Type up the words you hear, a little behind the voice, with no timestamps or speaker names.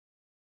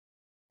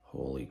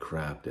Holy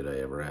crap, did I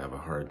ever have a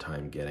hard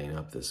time getting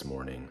up this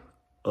morning.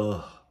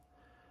 Ugh.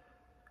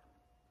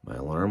 My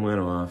alarm went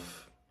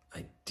off.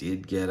 I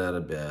did get out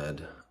of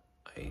bed.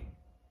 I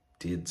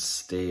did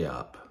stay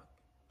up,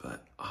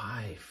 but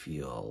I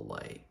feel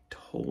like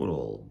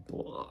total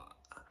blah.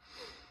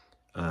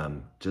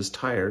 Just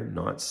tired,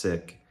 not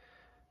sick,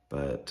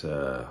 but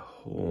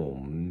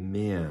oh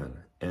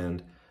man.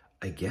 And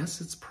I guess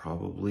it's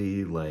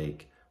probably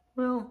like,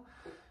 well,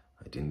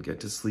 I didn't get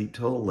to sleep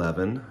till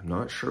 11. I'm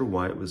not sure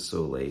why it was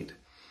so late.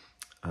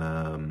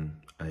 I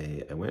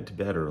went to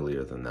bed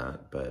earlier than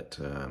that, but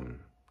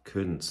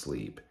couldn't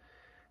sleep.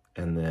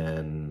 And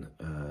then,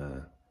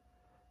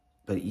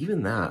 but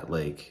even that,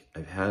 like,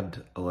 I've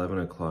had 11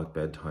 o'clock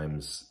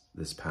bedtimes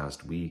this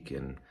past week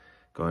and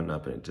gotten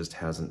up and it just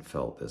hasn't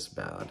felt this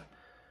bad.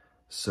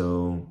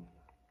 So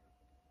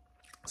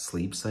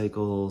sleep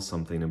cycle,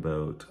 something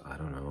about, I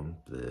don't know,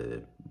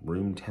 the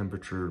room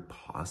temperature,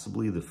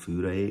 possibly the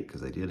food I ate,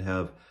 because I did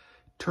have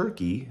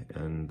turkey,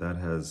 and that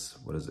has,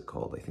 what is it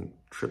called? I think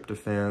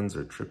tryptophans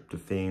or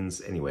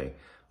tryptophanes. Anyway,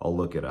 I'll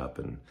look it up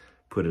and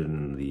put it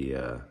in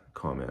the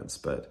comments,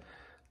 but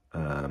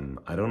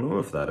I don't know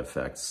if that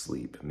affects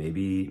sleep.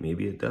 Maybe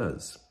it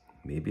does.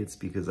 Maybe it's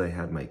because I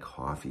had my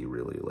coffee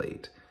really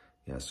late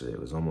yesterday.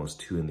 It was almost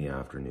 2 in the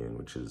afternoon,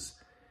 which is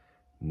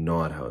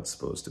not how it's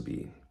supposed to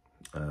be.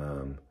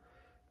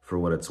 For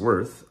what it's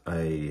worth,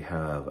 I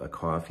have a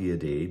coffee a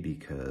day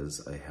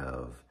because I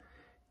have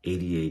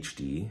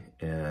ADHD,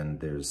 and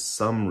there's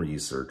some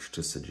research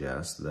to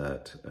suggest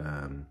that,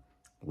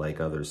 like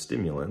other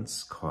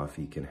stimulants,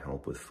 coffee can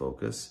help with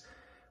focus.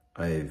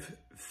 I've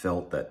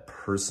felt that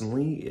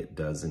personally, it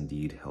does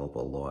indeed help a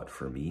lot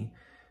for me.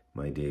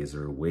 My days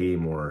are way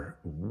more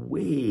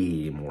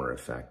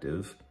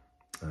effective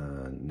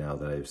now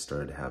that I've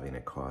started having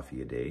a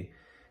coffee a day.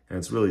 And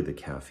it's really the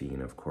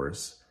caffeine, of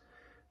course.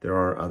 There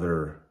are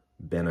other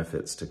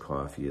benefits to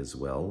coffee as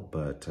well,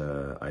 but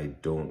I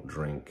don't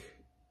drink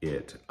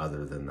it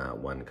other than that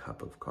 1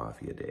 cup of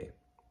coffee a day.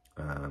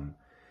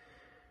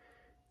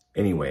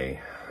 Anyway,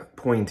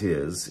 point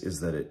is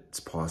that it's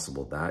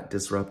possible that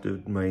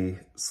disrupted my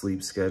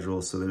sleep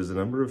schedule. So there's a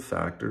number of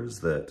factors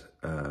that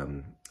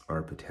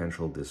are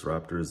potential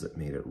disruptors that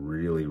made it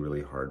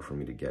really hard for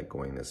me to get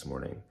going this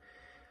morning.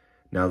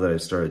 Now that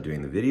I've started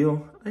doing the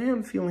video, I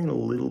am feeling a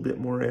little bit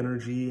more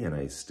energy, and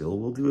I still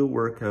will do a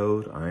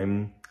workout.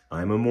 I'm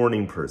a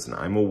morning person.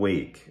 I'm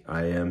awake.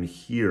 I am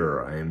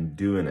here. I am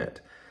doing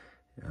it.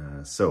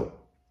 So,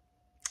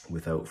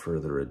 without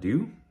further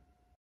ado,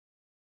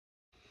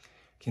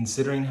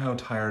 considering how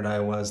tired I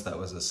was, that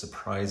was a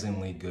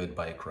surprisingly good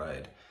bike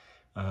ride.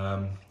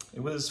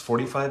 It was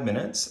 45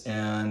 minutes,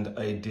 and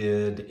I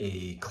did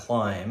a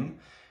climb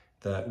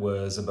that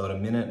was about 1.5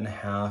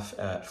 minutes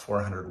at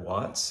 400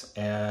 watts,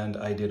 and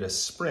I did a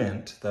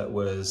sprint that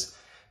was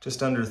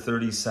just under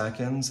 30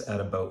 seconds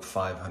at about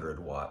 500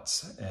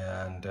 watts.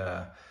 And,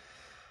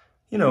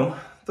 you know,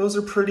 those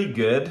are pretty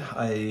good.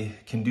 I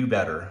can do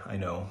better, I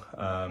know.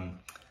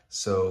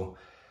 So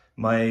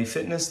my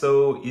fitness,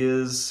 though,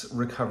 is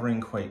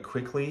recovering quite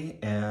quickly,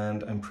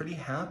 and I'm pretty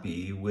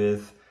happy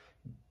with,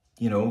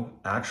 you know,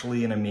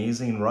 actually an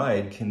amazing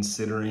ride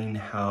considering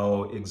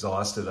how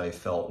exhausted I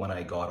felt when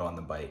I got on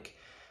the bike.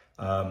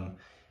 Darn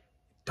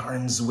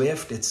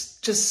Zwift, it's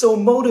just so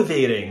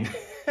motivating.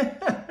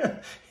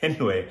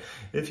 Anyway,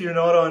 if you're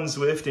not on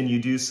Zwift and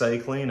you do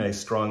cycling, I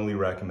strongly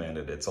recommend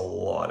it. It's a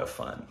lot of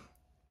fun.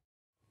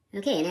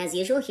 Okay, and as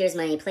usual, here's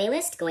my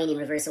playlist going in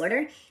reverse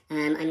order.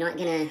 I'm not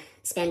going to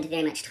spend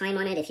very much time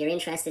on it. If you're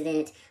interested in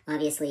it,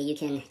 obviously you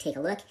can take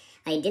a look.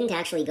 I didn't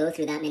actually go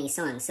through that many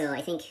songs, so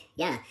I think,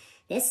 yeah,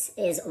 this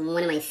is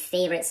one of my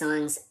favorite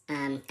songs.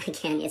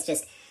 Again, it's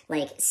just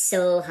like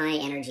so high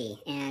energy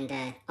and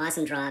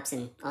awesome drops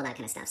and all that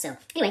kind of stuff. So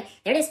anyway,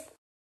 there it is.